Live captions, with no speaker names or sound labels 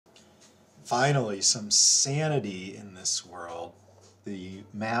Finally, some sanity in this world. The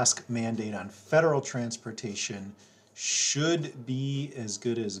mask mandate on federal transportation should be as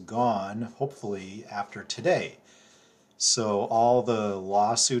good as gone, hopefully, after today. So all the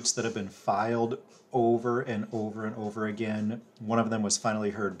lawsuits that have been filed over and over and over again, one of them was finally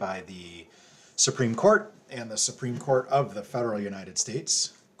heard by the Supreme Court, and the Supreme Court of the federal United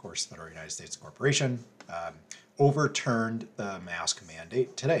States, of course, Federal United States Corporation, overturned the mask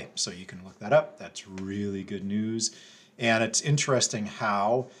mandate today. So you can look that up. That's really good news. And it's interesting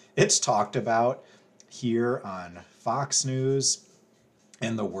how it's talked about here on Fox News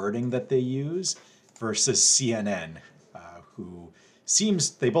and the wording that they use versus CNN, who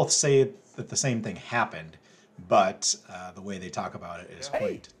seems, they both say that the same thing happened, but the way they talk about it is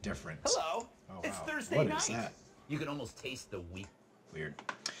quite different. Hello. Oh, It's wow. Thursday What night. is that? You can almost taste the wheat. Weird.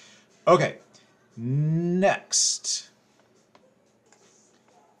 Okay, next.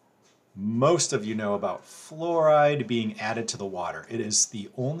 Most of you know about fluoride being added to the water. It is the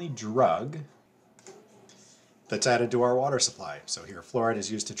only drug that's added to our water supply. So here, fluoride is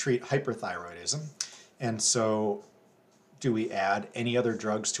used to treat hyperthyroidism. And so do we add any other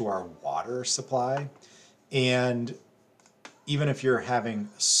drugs to our water supply? And even if you're having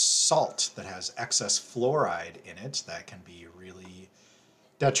salt that has excess fluoride in it, that can be really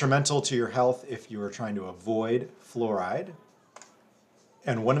detrimental to your health if you are trying to avoid fluoride.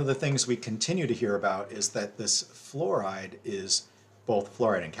 And one of the things we continue to hear about is that this fluoride is, both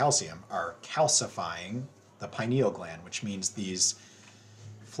fluoride and calcium, are calcifying the pineal gland, which means these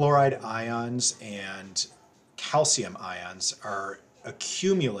fluoride ions and calcium ions are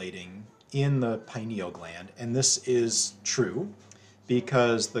accumulating in the pineal gland. And this is true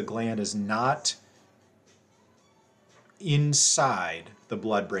because the gland is not inside the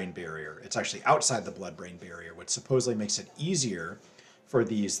blood-brain barrier. It's actually outside the blood-brain barrier, which supposedly makes it easier for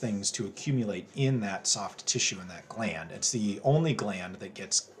these things to accumulate in that soft tissue in that gland. It's the only gland that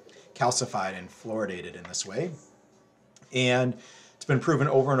gets calcified and fluoridated in this way. And it's been proven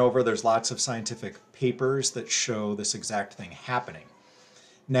over and over. There's lots of scientific papers that show this exact thing happening.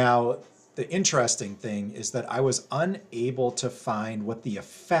 Now, the interesting thing is that I was unable to find what the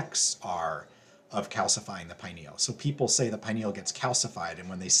effects are of calcifying the pineal. So people say the pineal gets calcified, and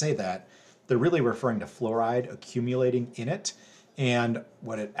when they say that, they're really referring to fluoride accumulating in it. And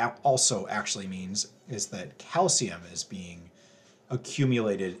what it also actually means is that calcium is being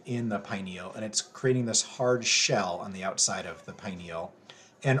accumulated in the pineal, and it's creating this hard shell on the outside of the pineal.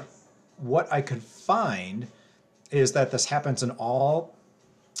 And what I could find is that this happens in all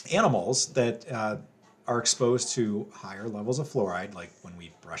animals that are exposed to higher levels of fluoride, like when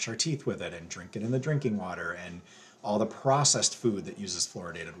we brush our teeth with it and drink it in the drinking water, and all the processed food that uses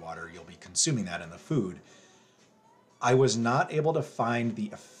fluoridated water, you'll be consuming that in the food. I was not able to find the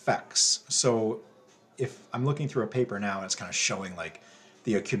effects. So if I'm looking through a paper now, and it's kind of showing like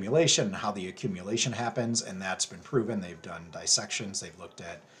the accumulation and how the accumulation happens, and that's been proven. They've done dissections, they've looked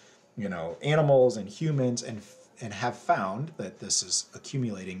at, you know, animals and humans, and have found that this is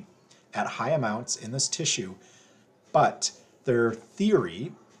accumulating at high amounts in this tissue. But their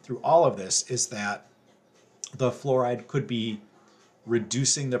theory through all of this is that the fluoride could be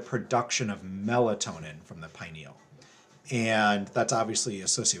reducing the production of melatonin from the pineal. And that's obviously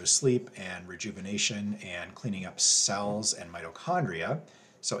associated with sleep and rejuvenation and cleaning up cells and mitochondria,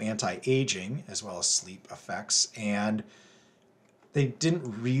 so anti-aging as well as sleep effects. And they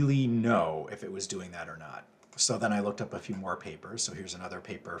didn't really know if it was doing that or not. So then I looked up a few more papers. So here's another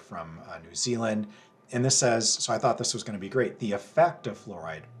paper from New Zealand. And this says, so I thought this was going to be great, the effect of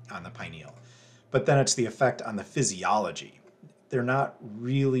fluoride on the pineal. But then it's the effect on the physiology. They're not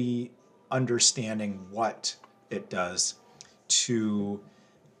really understanding what it does to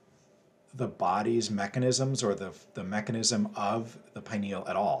the body's mechanisms or the mechanism of the pineal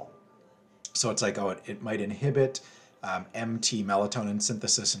at all. So it's like, oh, it might inhibit MT, melatonin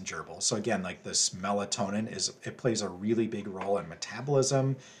synthesis in gerbils. So again, like this melatonin it plays a really big role in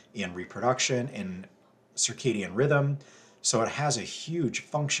metabolism, in reproduction, in circadian rhythm. So it has a huge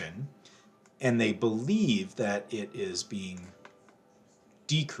function, and they believe that it is being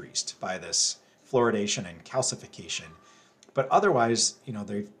decreased by this fluoridation and calcification. But otherwise, you know,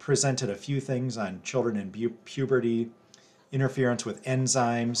 they've presented a few things on children in puberty, interference with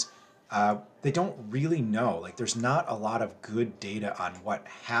enzymes. They don't really know. Like, there's not a lot of good data on what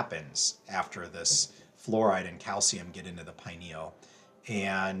happens after this fluoride and calcium get into the pineal.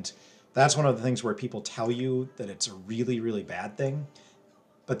 And that's one of the things where people tell you that it's a really, really bad thing,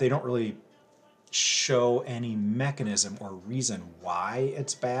 but they don't really show any mechanism or reason why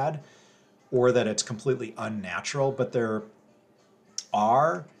it's bad or that it's completely unnatural. But there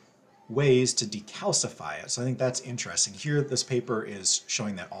are ways to decalcify it. So I think that's interesting. Here, this paper is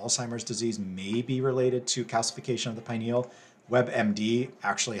showing that Alzheimer's disease may be related to calcification of the pineal. WebMD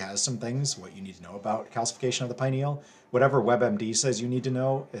actually has some things, what you need to know about calcification of the pineal. Whatever WebMD says you need to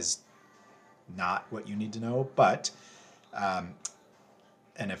know is not what you need to know, but,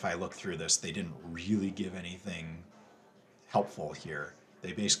 and if I look through this, they didn't really give anything helpful here.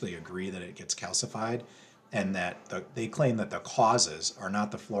 They basically agree that it gets calcified, and that they claim that the causes are not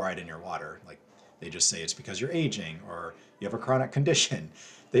the fluoride in your water. Like, they just say it's because you're aging or you have a chronic condition.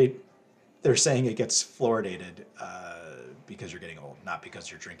 They're saying it gets fluoridated because you're getting old, not because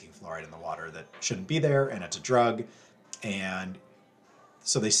you're drinking fluoride in the water that shouldn't be there, and it's a drug. And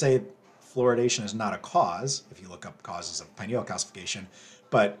so they say fluoridation is not a cause, if you look up causes of pineal calcification,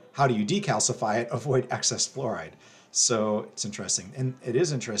 but how do you decalcify it? Avoid excess fluoride. So it's interesting. And it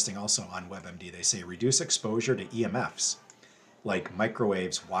is interesting also on WebMD, they say reduce exposure to EMFs, like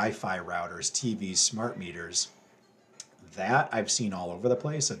microwaves, Wi-Fi routers, TVs, smart meters. That I've seen all over the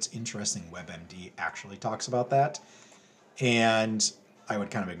place. It's interesting WebMD actually talks about that. And I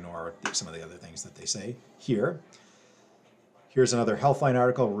would kind of ignore some of the other things that they say here. Here's another Healthline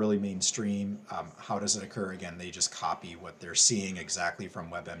article, really mainstream. How does it occur? Again, they just copy what they're seeing exactly from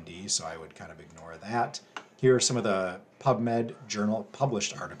WebMD, so I would kind of ignore that. Here are some of the PubMed journal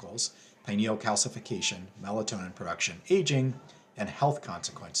published articles: pineal calcification, melatonin production, aging, and health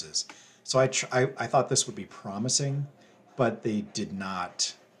consequences. So I thought this would be promising, but they did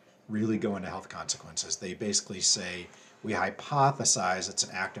not really go into health consequences. They basically say, we hypothesize it's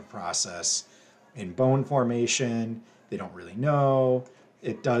an active process in bone formation. They don't really know.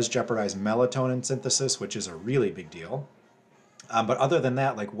 It does jeopardize melatonin synthesis, which is a really big deal. But other than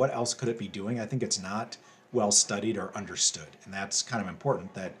that, like, what else could it be doing? I think it's not well studied or understood. And that's kind of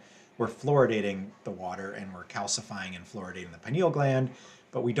important, that we're fluoridating the water and we're calcifying and fluoridating the pineal gland,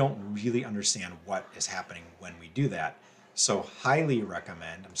 but we don't really understand what is happening when we do that. So highly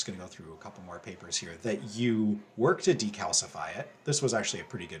recommend, I'm just going to go through a couple more papers here, that you work to decalcify it. This was actually a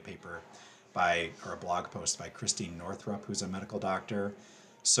pretty good paper or a blog post by Christine Northrup, who's a medical doctor.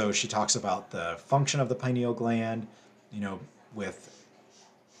 So she talks about the function of the pineal gland, with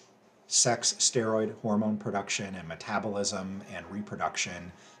sex, steroid hormone production, and metabolism, and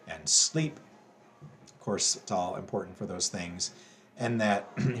reproduction, and sleep. Of course, it's all important for those things. And that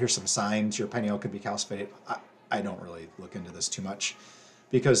here's some signs your pineal could be calcified. I don't really look into this too much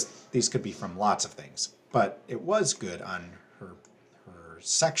because these could be from lots of things. But it was good on her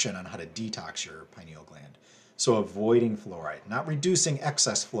section on how to detox your pineal gland. So avoiding fluoride, not reducing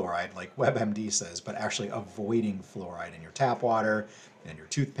excess fluoride like WebMD says, but actually avoiding fluoride in your tap water and your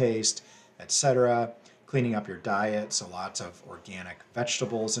toothpaste, etc. Cleaning up your diet, so lots of organic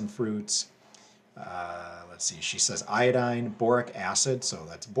vegetables and fruits. Let's see, she says iodine, boric acid, so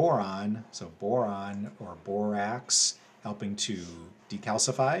that's boron, so boron or borax, helping to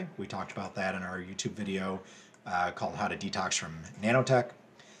decalcify. We talked about that in our YouTube video called How to Detox from Nanotech.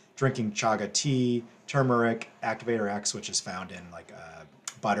 Drinking chaga tea, turmeric, activator X, which is found in like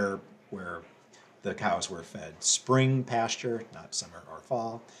butter where the cows were fed spring pasture, not summer or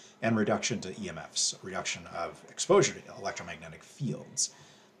fall, and reduction to EMFs, reduction of exposure to electromagnetic fields.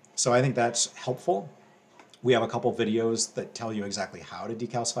 So I think that's helpful. We have a couple videos that tell you exactly how to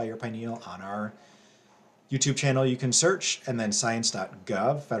decalcify your pineal on our YouTube channel. You can search, and then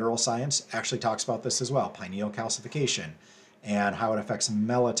science.gov, federal science, actually talks about this as well, pineal calcification, and how it affects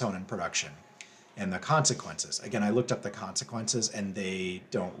melatonin production and the consequences. Again, I looked up the consequences, and they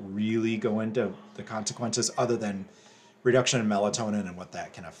don't really go into the consequences other than reduction in melatonin and what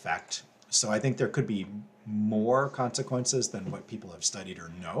that can affect. So I think there could be more consequences than what people have studied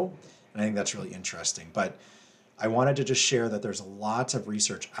or know, and I think that's really interesting. But I wanted to just share that there's lots of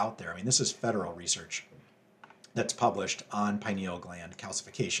research out there. I mean, this is federal research that's published on pineal gland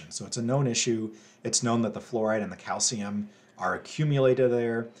calcification. So it's a known issue. It's known that the fluoride and the calcium are accumulated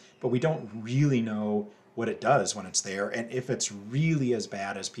there, but we don't really know what it does when it's there, and if it's really as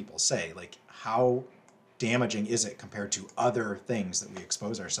bad as people say. Like, how damaging is it compared to other things that we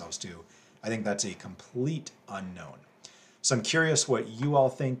expose ourselves to? I think that's a complete unknown. So I'm curious what you all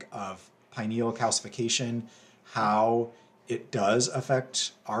think of pineal calcification, how it does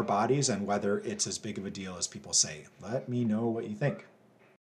affect our bodies, and whether it's as big of a deal as people say. Let me know what you think.